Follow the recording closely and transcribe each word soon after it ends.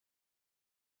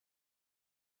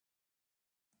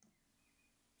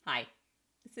Hi,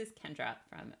 this is Kendra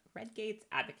from Redgate's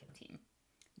Advocate team.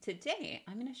 Today,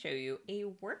 I'm going to show you a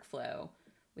workflow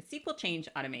with SQL Change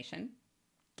Automation,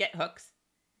 GitHooks,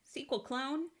 SQL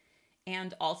Clone,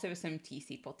 and also some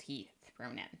tSQLt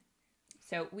thrown in.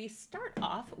 So we start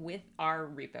off with our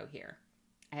repo here.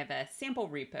 I have a sample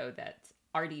repo that's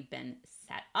already been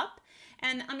set up,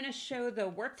 and I'm going to show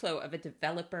the workflow of a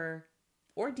developer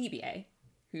or DBA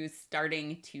who's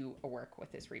starting to work with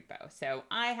this repo. So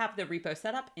I have the repo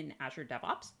set up in Azure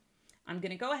DevOps. I'm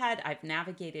going to go ahead, I've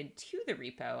navigated to the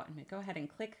repo. I'm going to go ahead and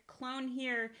click clone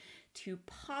here to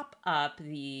pop up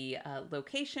the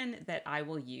location that I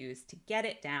will use to get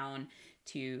it down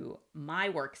to my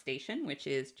workstation, which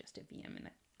is just a VM in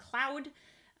the cloud,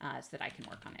 so that I can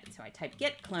work on it. So I type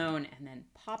git clone and then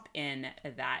pop in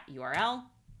that URL.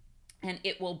 And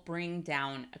it will bring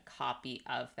down a copy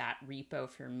of that repo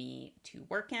for me to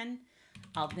work in.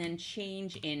 I'll then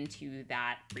change into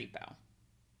that repo.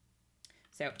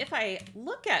 So if I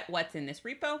look at what's in this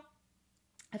repo,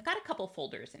 I've got a couple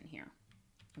folders in here.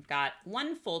 I've got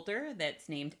one folder that's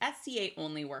named SCA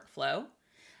only workflow.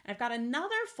 And I've got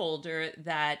another folder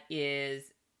that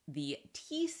is the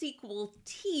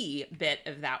tSQLt bit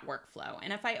of that workflow.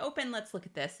 And if I open, let's look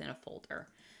at this in a folder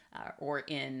or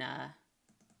in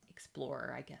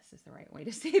Explorer, I guess is the right way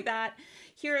to say that.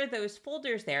 Here are those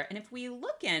folders there. And if we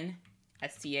look in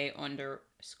SCA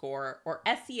underscore or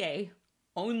SCA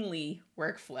only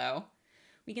workflow,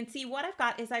 we can see what I've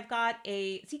got is I've got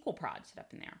a SQL prod set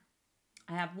up in there.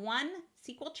 I have one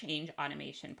SQL Change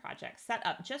Automation project set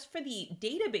up just for the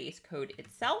database code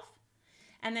itself.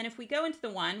 And then if we go into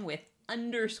the one with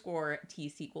underscore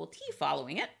tSQLt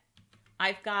following it,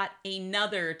 I've got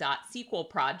another .SQL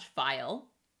proj file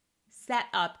set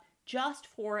up just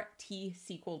for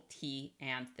tSQLt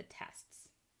and the tests.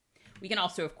 We can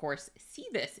also, of course, see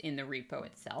this in the repo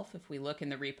itself. If we look in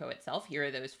the repo itself, here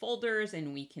are those folders,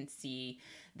 and we can see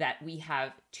that we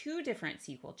have two different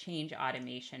SQL Change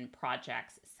Automation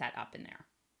projects set up in there.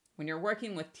 When you're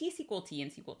working with tSQLt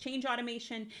and SQL Change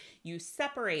Automation, you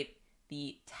separate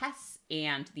the tests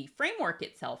and the framework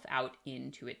itself out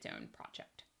into its own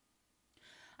project.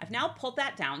 I've now pulled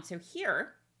that down. So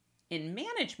here, in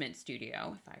Management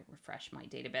Studio, if I refresh my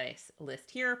database list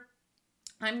here,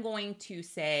 I'm going to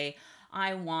say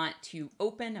I want to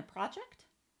open a project,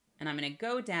 and I'm going to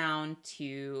go down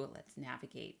to, let's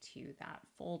navigate to that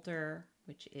folder,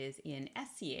 which is in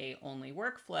SCA only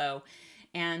workflow,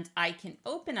 and I can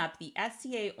open up the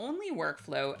SCA only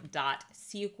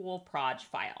workflow.SQL proj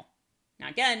file. Now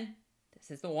again, this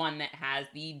is the one that has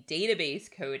the database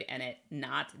code in it,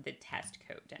 not the test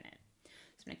code in it.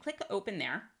 So I'm going to click open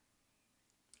there.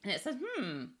 And it says,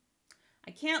 I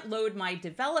can't load my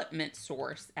development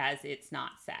source as it's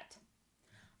not set.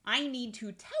 I need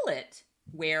to tell it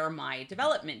where my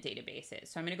development database is.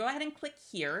 So I'm going to go ahead and click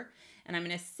here, and I'm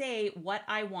going to say what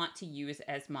I want to use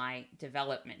as my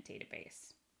development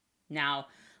database. Now,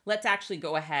 let's actually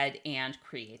go ahead and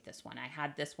create this one. I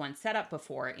had this one set up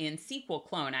before in SQL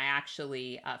Clone. I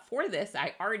actually, for this,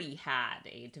 I already had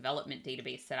a development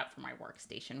database set up for my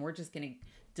workstation. We're just going to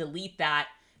delete that.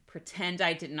 Pretend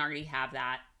I didn't already have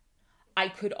that. I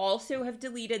could also have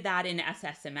deleted that in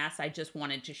SSMS. I just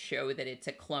wanted to show that it's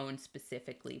a clone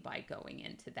specifically by going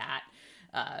into that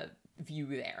view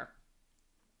there.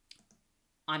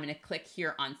 I'm going to click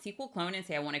here on SQL Clone and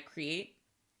say I want to create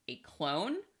a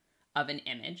clone of an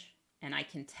image, and I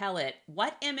can tell it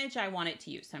what image I want it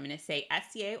to use. So I'm going to say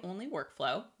SCA only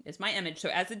workflow is my image. So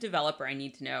as a developer, I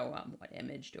need to know what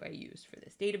image do I use for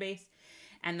this database.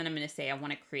 And then I'm going to say I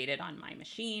want to create it on my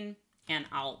machine, and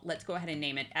let's go ahead and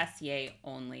name it SCA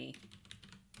only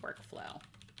workflow.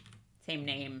 Same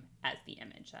name as the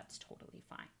image. That's totally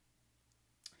fine.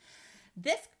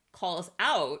 This calls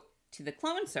out to the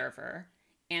clone server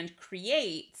and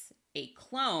creates a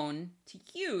clone to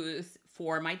use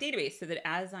for my database so that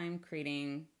as I'm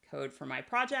creating code for my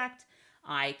project,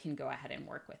 I can go ahead and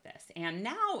work with this. And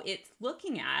now it's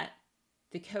looking at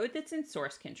the code that's in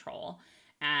source control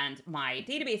and my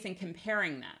database and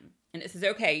comparing them. And it says,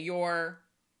 okay, your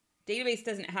database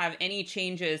doesn't have any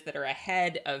changes that are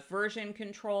ahead of version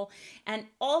control. And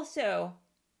also,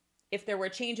 if there were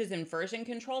changes in version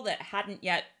control that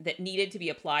needed to be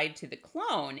applied to the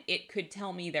clone, it could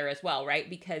tell me there as well, right?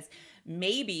 Because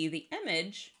maybe the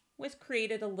image was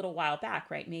created a little while back,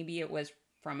 right? Maybe it was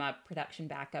from a production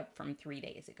backup from 3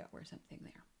 days ago or something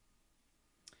there.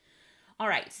 All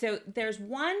right, so there's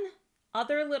one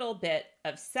other little bit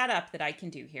of setup that I can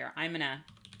do here. I'm going to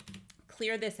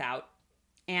clear this out,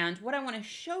 And what I want to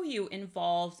show you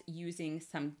involves using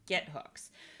some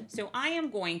GitHooks. So I am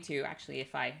going to, actually,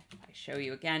 if I show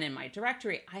you again in my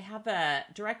directory, I have a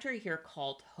directory here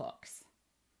called hooks.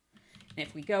 And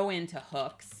if we go into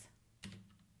hooks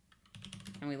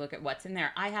and we look at what's in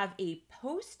there, I have a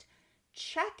post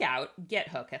checkout get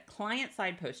hook, a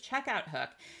client-side post checkout hook.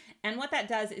 And what that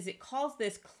does is it calls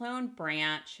this clone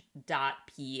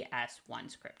branch.ps1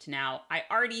 script. Now, I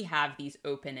already have these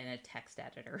open in a text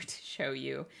editor to show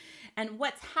you. And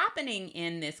what's happening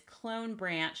in this clone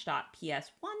branch.ps1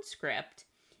 script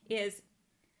is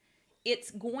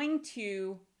it's going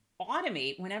to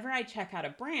automate whenever I check out a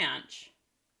branch,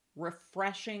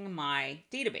 refreshing my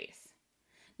database.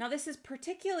 Now, this is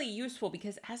particularly useful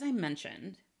because, as I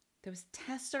mentioned, those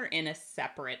tests are in a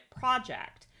separate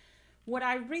project. What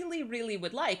I really, really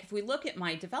would like, if we look at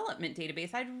my development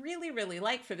database, I'd really, really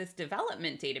like for this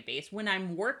development database, when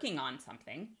I'm working on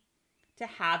something, to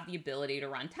have the ability to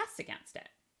run tests against it.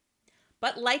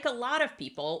 But like a lot of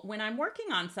people, when I'm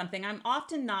working on something, I'm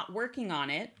often not working on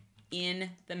it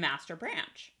in the master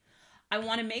branch. I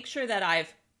want to make sure that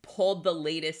I've pulled the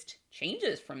latest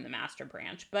changes from the master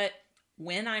branch, but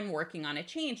when I'm working on a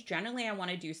change, generally I want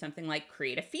to do something like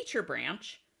create a feature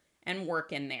branch and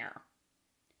work in there.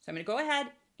 So I'm going to go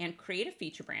ahead and create a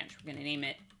feature branch. We're going to name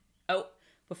it, oh,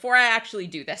 before I actually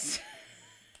do this,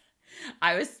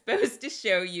 I was supposed to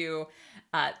show you,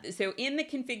 so in the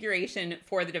configuration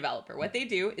for the developer, what they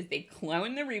do is they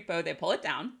clone the repo, they pull it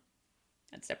down.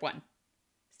 That's step one.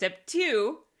 Step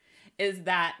two is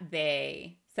that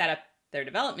they set up their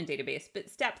development database.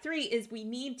 But step three is we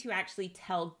need to actually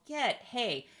tell Git,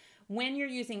 hey, when you're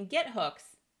using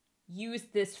GitHooks, use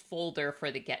this folder for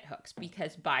the GitHooks,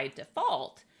 because by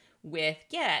default with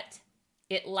Git,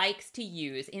 it likes to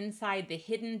use inside the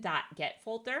hidden.get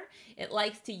folder, it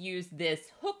likes to use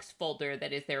this hooks folder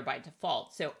that is there by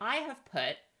default. So I have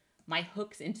put my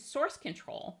hooks into source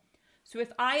control. So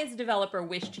if I as a developer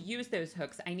wish to use those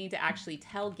hooks, I need to actually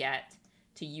tell Git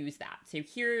to use that. So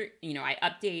here, I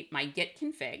update my Git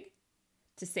config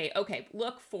to say, okay,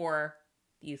 look for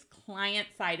these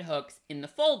client-side hooks in the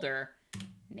folder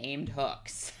named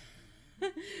hooks.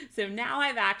 So now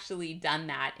I've actually done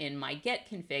that in my Git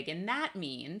config, and that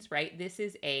means, right, this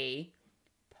is a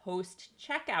post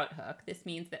checkout hook. This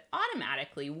means that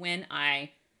automatically when I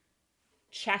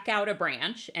check out a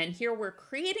branch, and here we're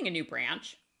creating a new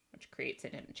branch, which creates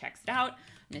it and checks it out.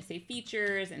 I'm going to say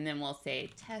features, and then we'll say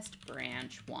test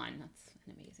branch 1. That's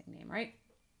an amazing name, right?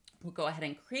 We'll go ahead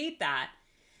and create that,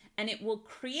 and it will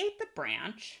create the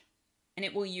branch, and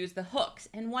it will use the hooks.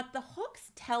 And what the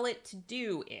hooks tell it to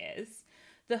do is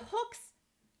the hooks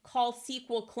call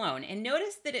SQL Clone. And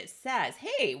notice that it says,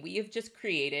 hey, we have just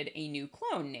created a new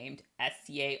clone named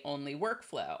SCA only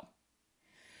workflow.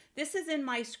 This is in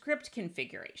my script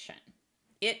configuration.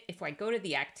 If I go to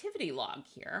the activity log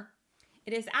here,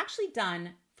 it is actually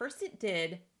done, first it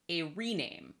did a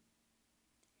rename.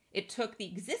 It took the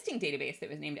existing database that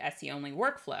was named SCA only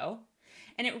workflow,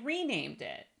 and it renamed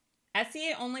it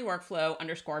SCA only workflow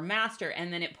 _ master,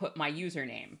 and then it put my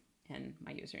username, and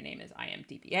my username is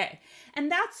imdba.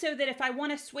 And that's so that if I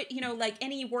want to switch, like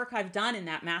any work I've done in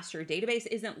that master database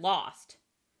isn't lost.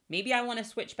 Maybe I want to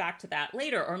switch back to that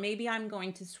later, or maybe I'm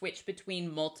going to switch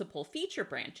between multiple feature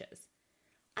branches.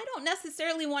 I don't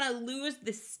necessarily want to lose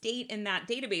the state in that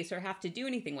database or have to do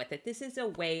anything with it. This is a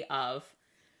way of,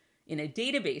 in a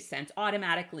database sense,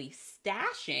 automatically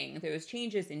stashing those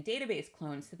changes in database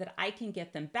clones so that I can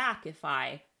get them back if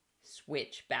I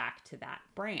switch back to that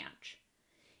branch.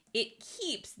 It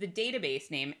keeps the database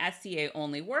name SCA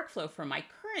only workflow from my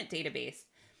current database,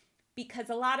 because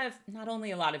not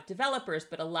only a lot of developers,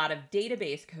 but a lot of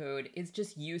database code is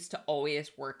just used to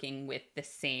always working with the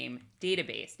same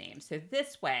database name. So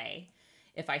this way,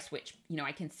 if I switch,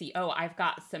 I can see, oh, I've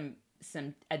got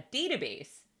a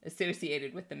database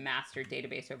associated with the master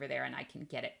database over there, and I can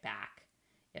get it back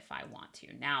if I want to.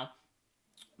 Now,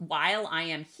 while I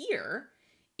am here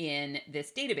in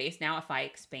this database, now if I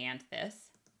expand this,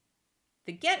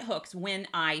 the get hooks, when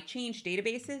I change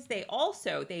databases,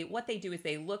 what they do is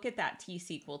they look at that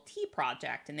tSQLt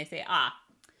project and they say,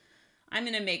 I'm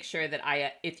going to make sure that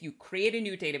if you create a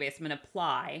new database, I'm going to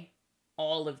apply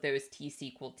all of those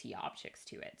tSQLt objects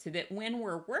to it, so that when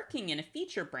we're working in a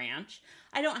feature branch,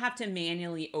 I don't have to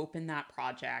manually open that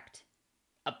project,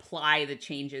 apply the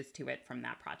changes to it from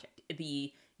that project.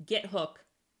 The get hook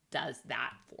does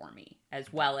that for me,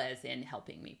 as well as in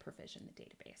helping me provision the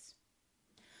database.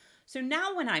 So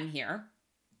now when I'm here,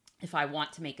 if I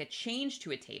want to make a change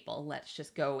to a table, let's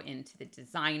just go into the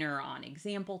designer on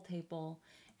example table,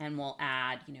 and we'll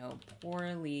add,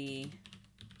 poorly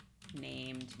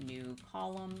named new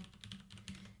column.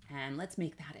 And let's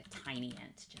make that a tiny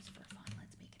int just for fun.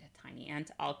 Let's make it a tiny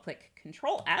int. I'll click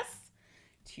Control S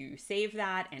to save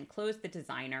that and close the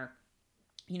designer.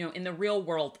 You know, in the real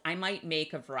world, I might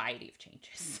make a variety of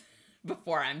changes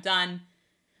before I'm done.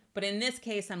 But in this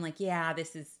case, I'm like, yeah,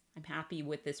 I'm happy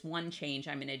with this one change.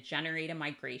 I'm going to generate a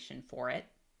migration for it.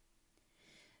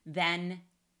 Then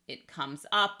it comes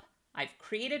up. I've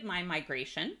created my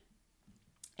migration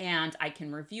and I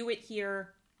can review it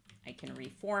here. I can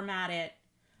reformat it.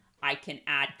 I can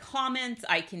add comments.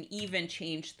 I can even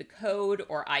change the code,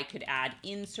 or I could add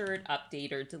insert,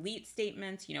 update, or delete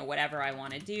statements, you know, whatever I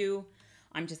want to do.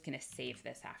 I'm just going to save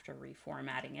this after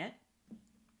reformatting it.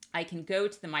 I can go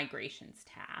to the migrations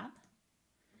tab.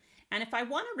 And if I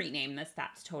want to rename this,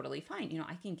 that's totally fine. You know,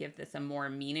 I can give this a more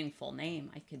meaningful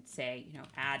name. I could say, you know,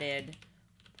 added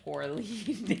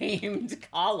poorly named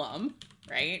column,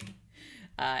 right?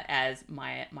 As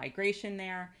my migration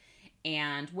there.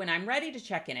 And when I'm ready to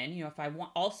check it in, you know,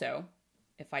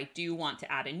 if I do want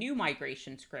to add a new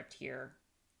migration script here,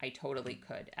 I totally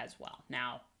could as well.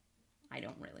 Now, I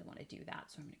don't really want to do that,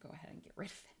 so I'm going to go ahead and get rid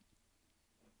of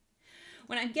it.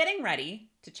 When I'm getting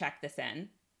ready to check this in,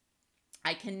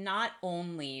 I can not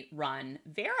only run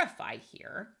verify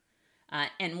here,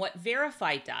 and what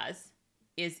verify does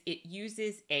is it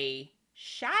uses a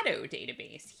shadow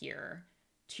database here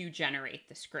to generate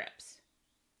the scripts.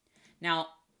 Now,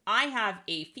 I have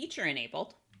a feature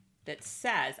enabled that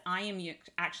says I am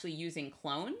actually using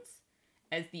clones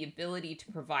as the ability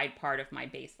to provide part of my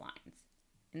baselines.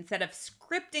 Instead of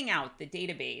scripting out the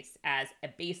database as a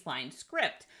baseline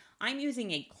script, I'm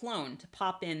using a clone to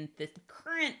pop in the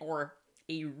current or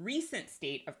a recent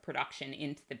state of production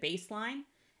into the baseline,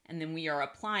 and then we are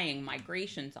applying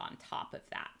migrations on top of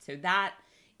that. So that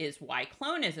is why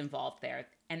clone is involved there.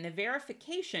 And the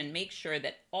verification makes sure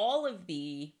that all of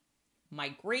the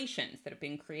migrations that have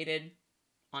been created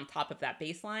on top of that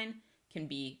baseline can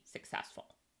be successful.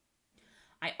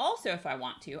 I also, if I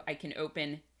want to, I can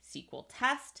open SQL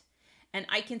test, and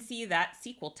I can see that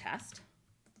SQL test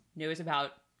knows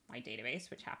about my database,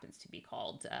 which happens to be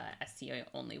called SQL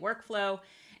only workflow,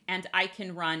 and I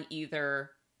can run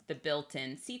either the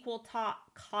built-in SQL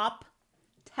cop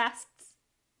tests,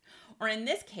 or in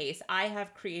this case, I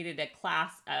have created a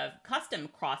class of custom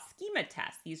cross-schema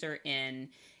tests. These are in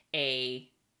a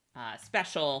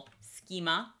special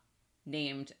schema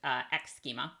named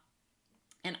xschema,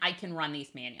 and I can run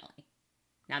these manually.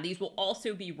 Now, these will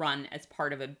also be run as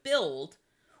part of a build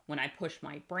when I push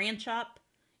my branch up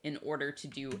in order to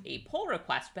do a pull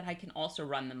request, but I can also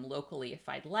run them locally if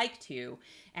I'd like to,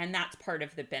 and that's part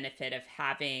of the benefit of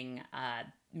having,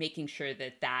 making sure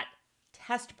that that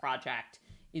test project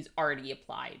is already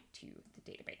applied to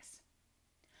the database.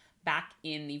 Back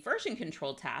in the version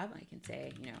control tab, I can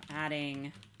say, you know,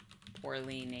 adding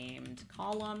poorly named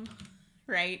column,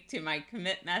 right, to my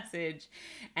commit message.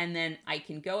 And then I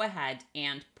can go ahead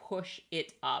and push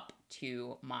it up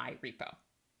to my repo.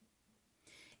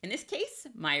 In this case,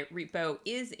 my repo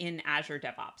is in Azure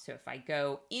DevOps. So if I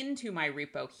go into my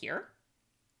repo here,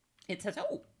 it says,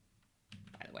 oh,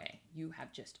 by the way, you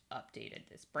have just updated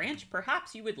this branch.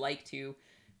 Perhaps you would like to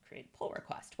create a pull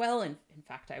request. Well, in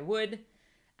fact, I would.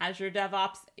 Azure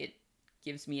DevOps, it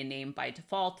gives me a name by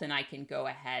default, and I can go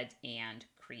ahead and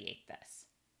create this.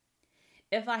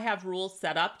 If I have rules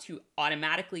set up to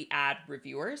automatically add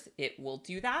reviewers, it will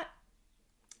do that.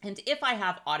 And if I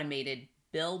have automated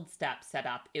build steps set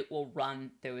up, it will run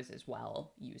those as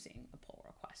well using the pull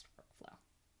request workflow.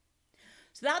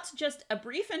 So that's just a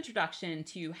brief introduction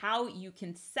to how you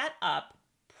can set up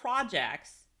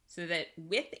projects so that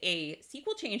with a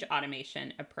SQL Change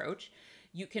Automation approach,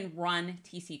 you can run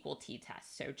tSQLt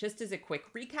tests. So just as a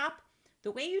quick recap,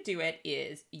 the way you do it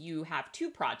is you have two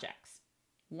projects.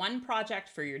 One project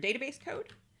for your database code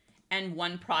and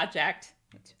one project,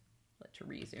 let's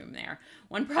resume there.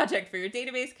 One project for your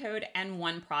database code and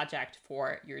one project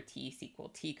for your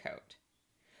tSQLt code.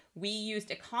 We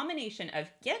used a combination of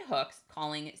GitHooks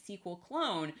calling SQL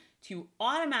Clone to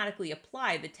automatically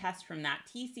apply the test from that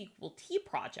tSQLt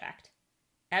project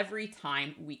every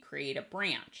time we create a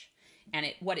branch. And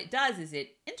what it does is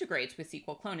it integrates with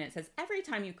SQL Clone, and it says every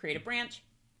time you create a branch,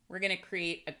 we're going to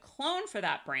create a clone for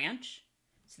that branch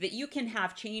so that you can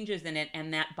have changes in it,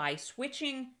 and that by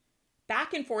switching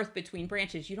back and forth between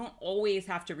branches, you don't always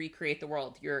have to recreate the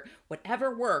world.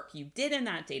 Whatever work you did in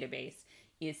that database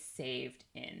is saved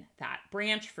in that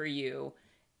branch for you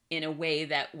in a way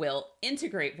that will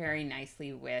integrate very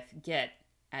nicely with Git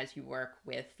as you work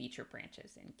with feature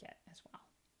branches in Git as well.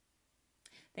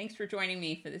 Thanks for joining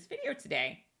me for this video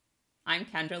today. I'm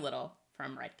Kendra Little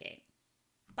from Redgate.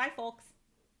 Bye, folks.